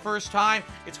 3D for the first time.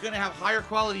 It's gonna have higher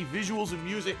quality visuals and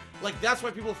music. Like, that's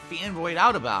why people fanboyed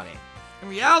out about it. In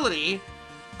reality,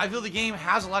 I feel the game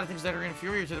has a lot of things that are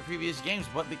inferior to the previous games,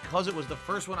 but because it was the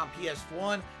first one on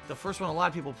PS1, the first one a lot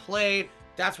of people played,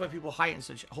 that's why people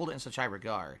hold it in such high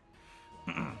regard.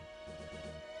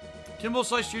 Kimbo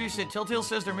Slice Judy said, Telltale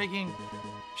says they're making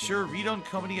sure Redone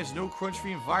Company has no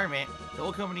crunch-free environment. The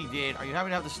old company did. Are you happy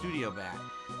to have the studio back?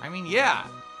 I mean, yeah.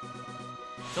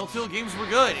 Telltale games were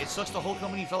good. It sucks the whole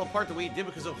company fell apart the way it did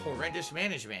because of horrendous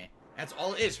management. That's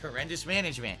all it is, horrendous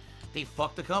management. They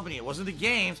fucked the company. It wasn't the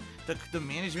games. The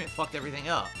management fucked everything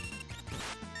up.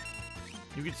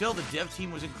 You could tell the dev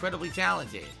team was incredibly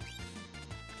talented.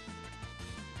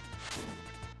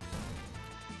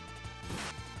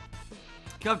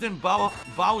 Captain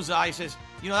Baozai says,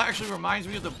 you know, that actually reminds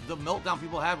me of the meltdown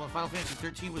people had when Final Fantasy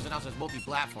 13 was announced as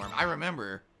multi-platform. I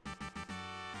remember.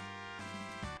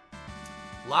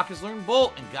 Locke has learned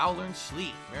Bolt, and Gao learned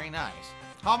Sleep. Very nice.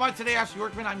 How am I today, Ask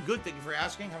Yorkman? I'm good, thank you for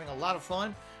asking. Having a lot of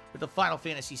fun with the Final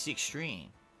Fantasy VI stream.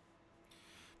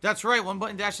 That's right, One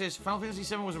Button Dash says, Final Fantasy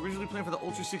VII was originally planned for the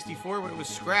Ultra 64. When it was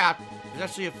scrapped, there's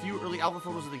actually a few early alpha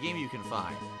photos of the game you can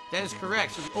find. That is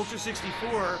correct. So the Ultra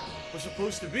 64 was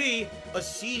supposed to be a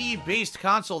CD-based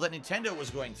console that Nintendo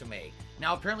was going to make.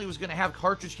 Now, apparently it was going to have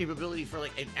cartridge capability for,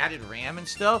 like, an added RAM and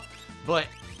stuff, but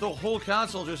the whole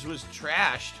console just was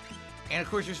trashed. And, of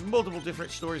course, there's multiple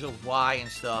different stories of why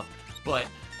and stuff. But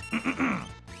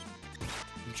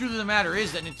the truth of the matter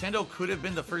is that Nintendo could have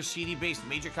been the first CD-based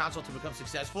major console to become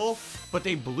successful, but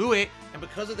they blew it, and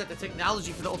because of that, the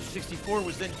technology for the Ultra 64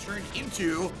 was then turned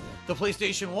into the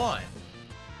PlayStation 1.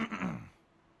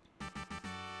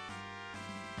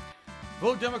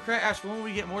 Vote Democrat asks, when will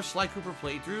we get more Sly Cooper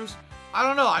playthroughs? I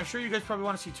don't know. I'm sure you guys probably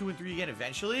want to see 2 and 3 again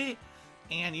eventually.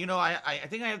 And, you know, I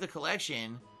think I have the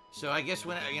collection. So I guess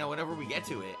when, you know, whenever we get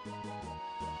to it.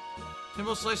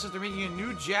 Timbo Slice says they're making a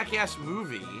new Jackass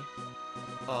movie.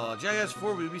 Jackass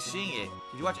 4, we'll be seeing it.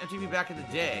 Did you watch MTV back in the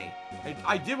day?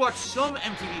 I did watch some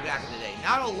MTV back in the day.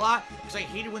 Not a lot, because I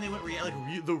hated when they went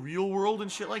the Real World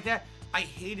and shit like that. I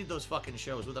hated those fucking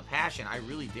shows with a passion. I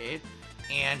really did.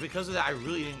 And because of that, I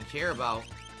really didn't care about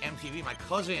MTV. My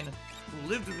cousin, who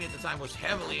lived with me at the time, was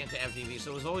heavily into MTV,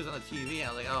 so it was always on the TV, and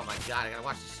I was like, oh my god, I gotta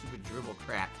watch this stupid dribble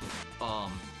crap.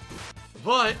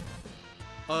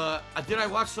 Did I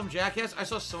watch some Jackass? I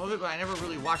saw some of it, but I never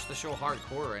really watched the show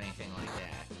hardcore or anything like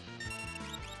that.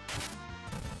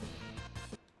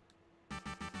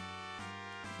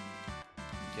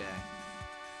 Okay.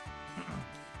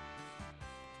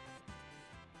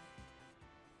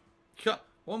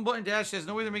 One Button Dash says,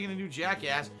 no way they're making a new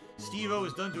Jackass. Steve-O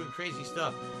is done doing crazy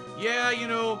stuff. Yeah, you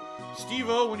know,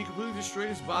 Steve-O, when he completely destroyed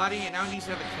his body and now he needs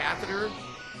to have a catheter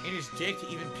in his dick to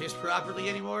even piss properly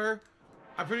anymore,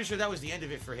 I'm pretty sure that was the end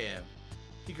of it for him.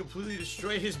 He completely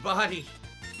destroyed his body.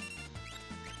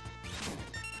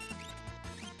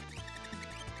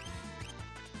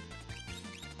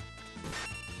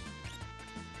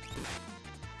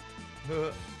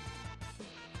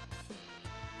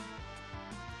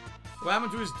 What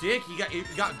happened to his dick? He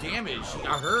got damaged. He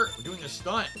got hurt doing a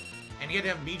stunt. And he had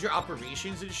to have major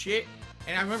operations and shit.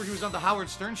 And I remember he was on the Howard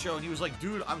Stern show and he was like,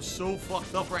 dude, I'm so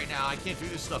fucked up right now. I can't do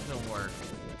this stuff no more.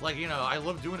 Like, you know, I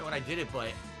loved doing it when I did it, but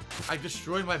I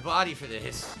destroyed my body for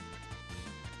this.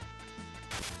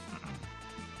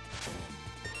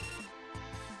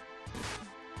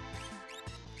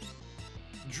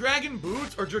 Dragon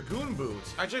boots or Dragoon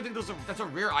boots? Actually, I think that's a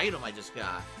rare item I just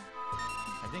got.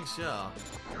 I think so.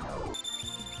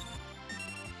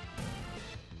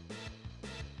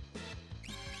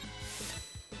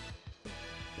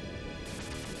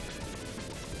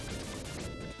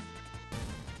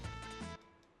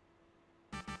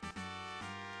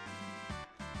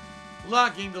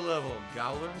 Locking the level.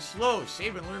 Gotta learn slow.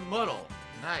 Save and learn muddle.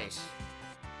 Nice.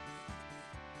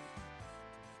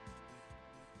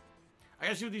 I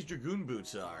gotta see what these Dragoon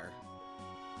boots are.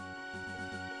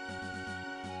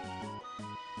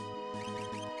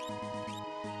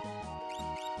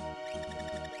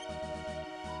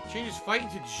 Changes fighting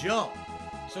to jump.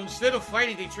 So instead of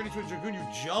fighting, they turn into a Dragoon. You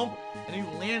jump, and then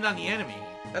you land on the enemy.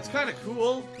 That's kind of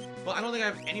cool, but I don't think I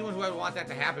have anyone who I would want that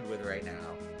to happen with right now.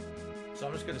 So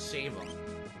I'm just going to save them.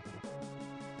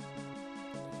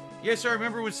 Yes, I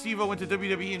remember when Steve-O went to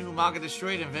WWE and Umaga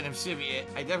destroyed him, Venom Symbiote.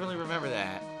 I definitely remember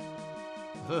that.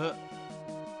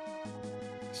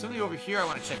 Something over here I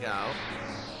want to check out.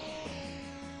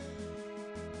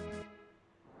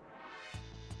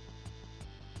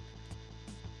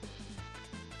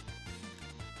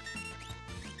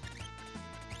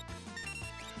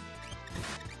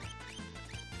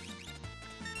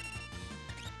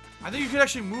 I think you could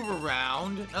actually move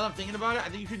around. Now that I'm thinking about it, I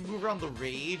think you could move around the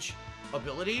rage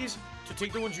abilities to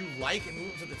take the ones you like and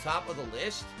move them to the top of the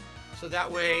list. So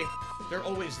that way, they're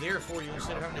always there for you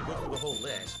instead of having to go through the whole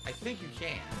list. I think you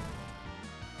can.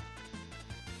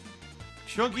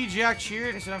 Chunky Jack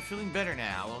cheered and said, I'm feeling better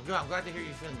now. Well, good. I'm glad to hear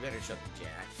you're feeling better, Chunky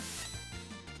Jack.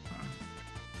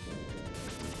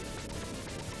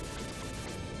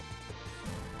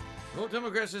 Gold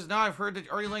Democrat says, now I've heard that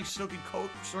Artie Lang's snorting coke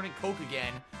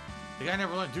again. The guy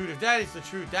never learned. Dude, if that is the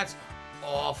truth, that's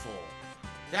awful.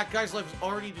 That guy's life is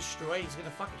already destroyed. He's gonna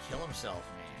fucking kill himself,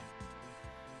 man.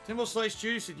 Timbo Slice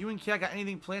Jr. said, you and Kat got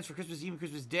anything planned for Christmas Eve and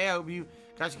Christmas Day? I hope you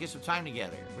guys can get some time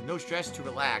together. With no stress to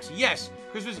relax. Yes,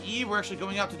 Christmas Eve, we're actually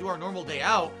going out to do our normal day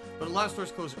out, but a lot of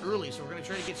stores close early, so we're gonna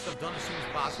try to get stuff done as soon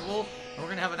as possible. And we're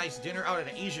gonna have a nice dinner out at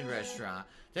an Asian restaurant.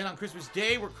 Then on Christmas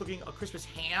Day, we're cooking a Christmas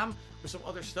ham with some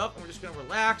other stuff, and we're just gonna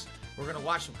relax. We're gonna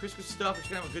watch some Christmas stuff. We're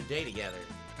just gonna have a good day together.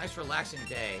 Nice relaxing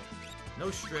day. No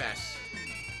stress.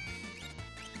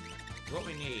 What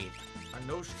we need. A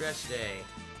no stress day.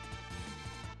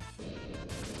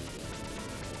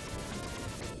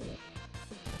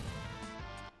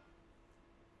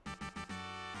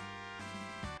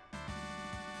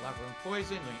 Locker room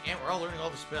poison, and we're all learning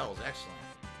all the spells. Excellent.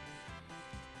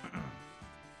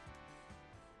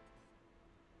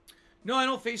 No, I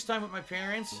don't FaceTime with my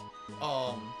parents.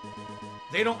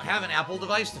 They don't have an Apple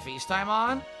device to FaceTime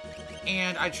on.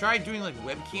 And I tried doing like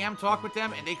webcam talk with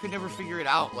them and they could never figure it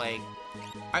out. Like,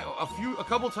 a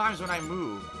couple times when I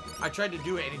moved, I tried to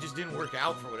do it and it just didn't work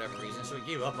out for whatever reason, so we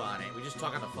gave up on it. We just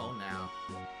talk on the phone now.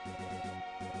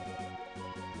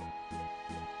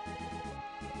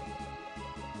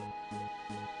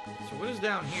 So what is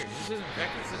down here? This isn't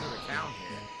Vector, this is another town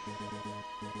here.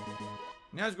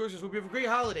 Nazgore says, hope you have a great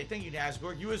holiday. Thank you,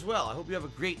 Nazgore. You as well. I hope you have a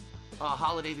great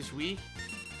holiday this week.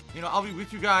 You know, I'll be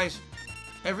with you guys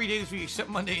every day this week except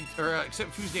Monday, or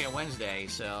except Tuesday and Wednesday,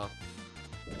 so.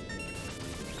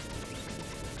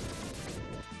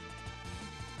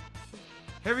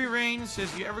 Heavy Rain says,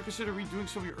 do you ever consider redoing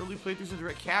some of your early playthroughs in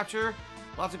direct capture?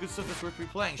 Lots of good stuff that's worth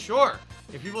replaying. Sure.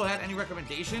 If people had any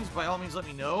recommendations, by all means let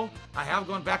me know. I have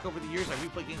gone back over the years. I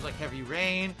replay games like Heavy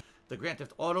Rain, the Grand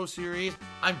Theft Auto series.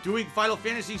 I'm doing Final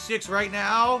Fantasy VI right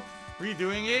now.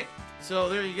 Redoing it. So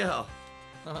there you go.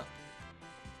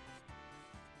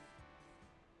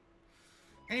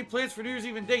 Any plans for New Year's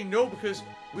Eve and Day? No, because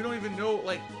we don't even know,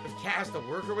 like, if Cat has to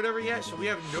work or whatever yet. So we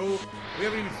haven't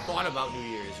even thought about New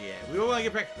Year's yet. We want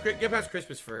to get past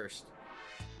Christmas first.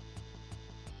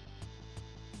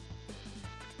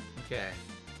 Okay.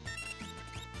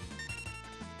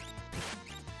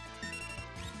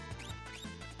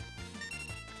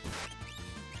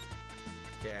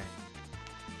 Okay.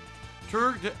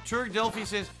 Turg Delphi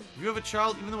says, if you have a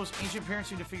child, even the most ancient parents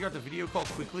seem to figure out the video call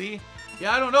quickly.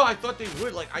 Yeah, I don't know. I thought they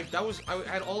would. Like, I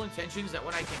had all intentions that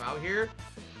when I came out here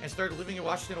and started living in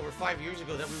Washington over 5 years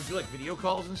ago, that we would do like video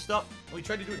calls and stuff. And we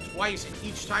tried to do it twice, and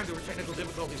each time there were technical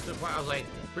difficulties to the point I was like,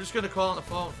 we're just gonna call on the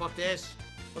phone. Fuck this.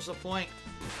 What's the point?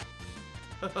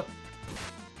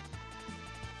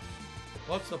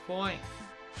 What's the point?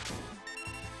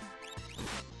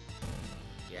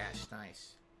 Yes,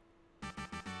 nice.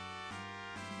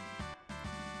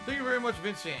 Thank you very much,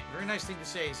 Vincent. Very nice thing to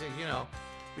say. He says, you know,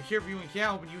 we care for you and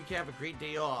Cal, hoping you can have a great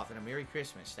day off and a Merry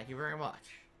Christmas. Thank you very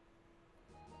much.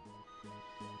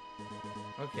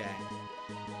 Okay.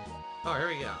 Oh, here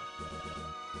we go.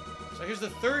 So here's the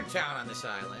third town on this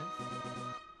island.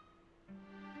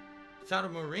 The town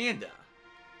of Miranda.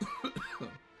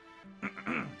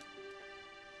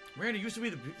 Miranda used to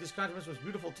be this continent's most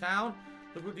beautiful town.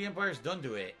 Look what the Empire's done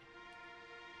to it.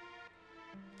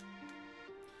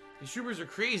 These troopers are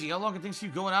crazy. How long can things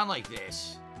keep going on like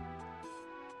this?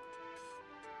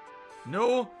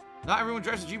 No, not everyone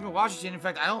drives a Jeep in Washington. In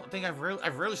fact, I don't think I've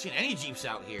rarely seen any Jeeps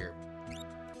out here.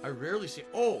 I rarely see.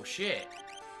 Oh shit!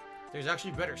 There's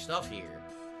actually better stuff here.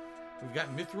 We've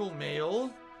got Mithril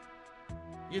Mail.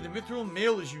 Yeah, the Mithril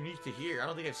Mail is unique to here. I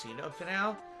don't think I've seen it up to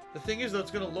now. The thing is, though,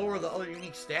 it's gonna lower the other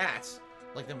unique stats,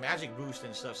 like the magic boost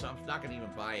and stuff. So I'm not gonna even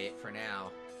buy it for now.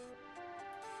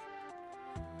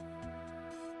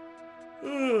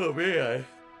 Oh man.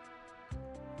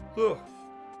 Ugh.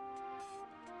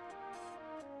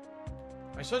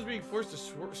 My son's being forced to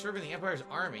serve in the Empire's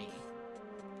army.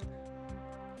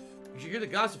 You should hear the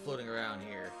gossip floating around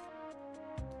here.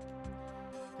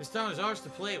 This town is ours to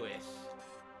play with.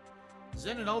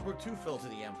 Zen and Albert too fell to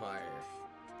the Empire.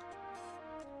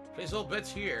 Place all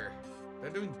bets here. They're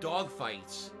doing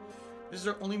dogfights. This is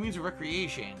our only means of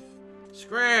recreation.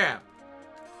 Scrap!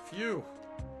 Phew.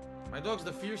 My dog's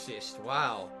the fiercest.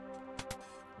 Wow.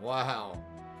 Wow.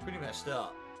 Pretty messed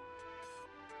up.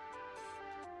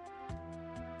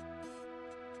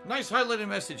 Nice highlighted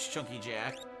message, Chunky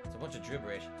Jack. It's a bunch of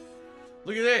gibberish.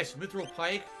 Look at this. Mithril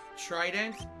Pike,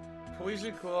 Trident,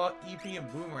 Poison Claw, EP,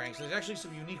 and Boomerang. So there's actually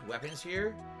some unique weapons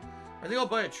here. I think I'll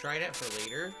buy a Trident for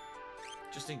later.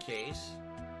 Just in case.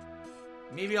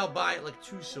 Maybe I'll buy, like,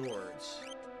 2 swords.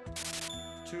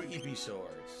 2 EP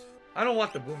swords. I don't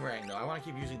want the Boomerang, though. I want to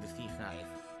keep using the Thief Knife.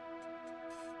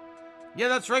 Yeah,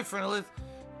 that's right, Frenolith.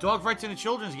 Dogfights in a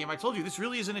children's game. I told you, this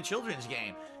really isn't a children's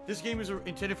game. This game is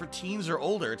intended for teens or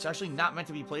older. It's actually not meant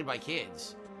to be played by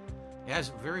kids. It has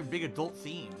very big adult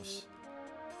themes.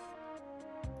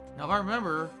 Now, if I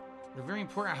remember, the very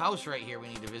important house right here we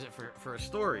need to visit for a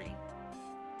story.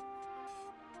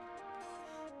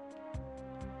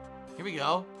 Here we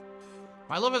go.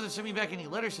 My love hasn't sent me back any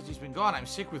letters since he's been gone. I'm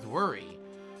sick with worry.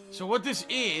 So what this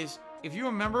is, if you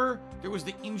remember, there was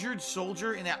the injured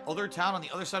soldier in that other town on the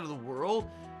other side of the world,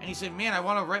 and he said, man, I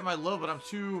want to write my love, but I'm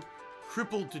too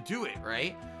crippled to do it,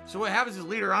 right? So what happens is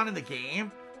later on in the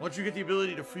game, once you get the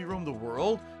ability to free roam the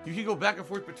world, you can go back and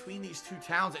forth between these 2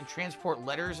 towns and transport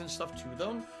letters and stuff to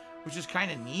them, which is kind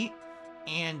of neat,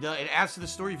 and it adds to the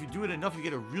story. If you do it enough, you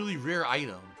get a really rare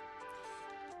item.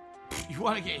 You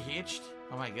want to get hitched?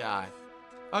 Oh my god.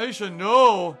 I should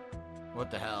know.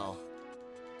 What the hell?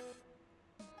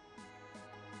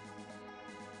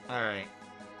 Alright.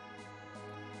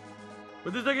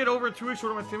 But this decade over 2 weeks,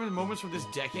 one of my favorite moments from this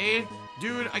decade?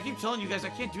 Dude, I keep telling you guys, I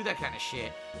can't do that kind of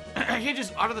shit. I can't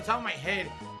just, out of the top of my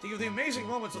head, think of the amazing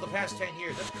moments of the past 10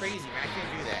 years. That's crazy, man. I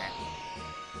can't do that.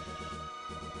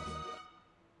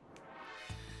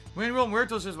 Manuel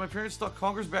Muerto says, my parents thought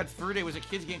Conker's Bad Fur Day was a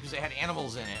kid's game because it had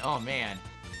animals in it. Oh, man.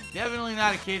 Definitely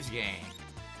not a kid's game.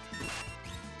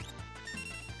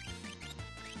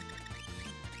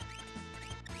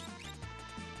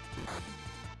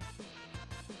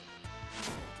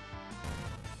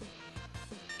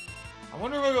 I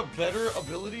wonder if I have a better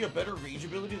ability, a better rage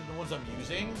ability than the ones I'm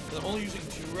using. Because I'm only using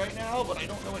 2 right now, but I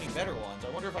don't know any better ones. I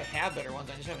wonder if I have better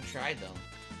ones, I just haven't tried them.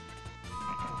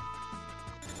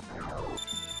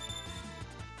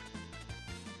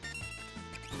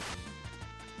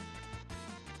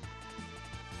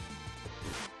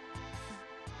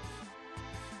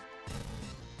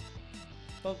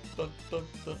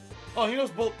 Oh, he knows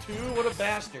Bolt 2? What a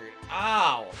bastard.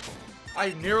 Ow.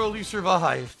 I narrowly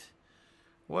survived.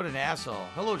 What an asshole.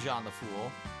 Hello, John the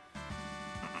Fool.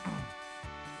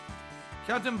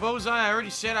 Captain Bozai, I already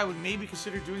said I would maybe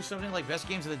consider doing something like Best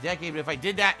Games of the Decade, but if I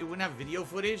did that, it wouldn't have video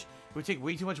footage. It would take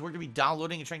way too much work to be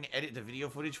downloading and trying to edit the video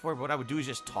footage for it, but what I would do is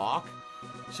just talk.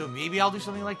 So maybe I'll do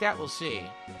something like that. We'll see.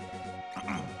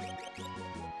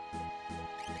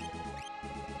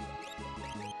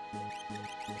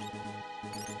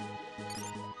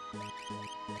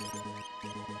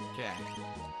 Okay.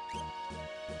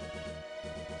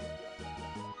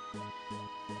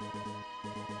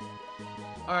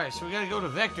 Alright, so we gotta go to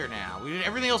Vector now. We did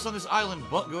everything else on this island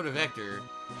but go to Vector.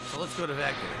 So let's go to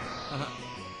Vector.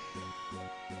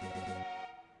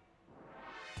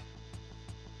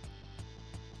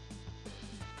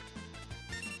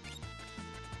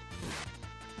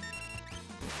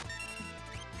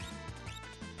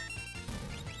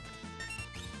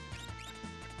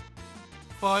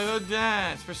 Fire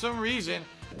dance. For some reason,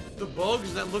 the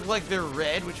bugs that look like they're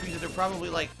red, which means that they're probably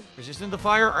like resistant to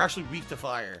fire, are actually weak to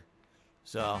fire.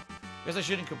 So, I guess I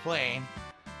shouldn't complain,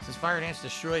 since Fire Dance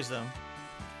destroys them.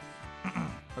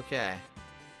 Okay.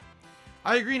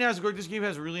 I agree, Nazgorg, this game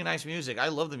has really nice music. I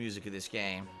love the music of this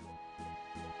game.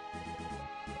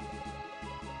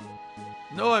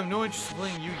 No, I have no interest in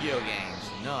playing Yu-Gi-Oh! Games.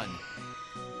 None.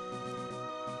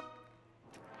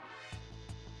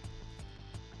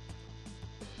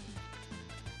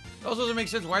 It also doesn't make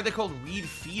sense. Why are they called weed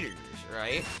feeders,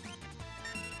 right?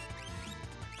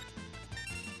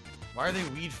 Why are they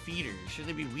weed feeders? Should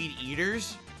they be weed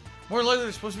eaters? More likely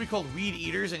they're supposed to be called weed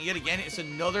eaters, and yet again, it's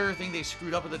another thing they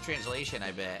screwed up in the translation,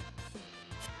 I bet.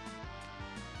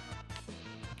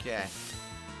 Okay.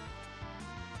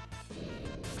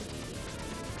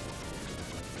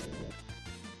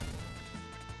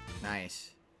 Nice.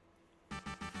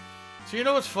 So you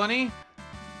know what's funny?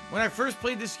 When I first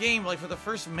played this game, like for the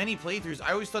first many playthroughs,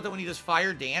 I always thought that when he does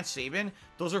Fire Dance Sabin,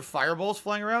 those are fireballs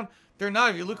flying around. They're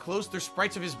not. If you look close, they're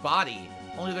sprites of his body.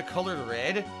 Only they're colored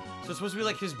red. So it's supposed to be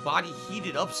like his body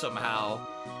heated up somehow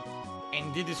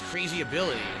and did this crazy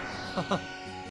ability.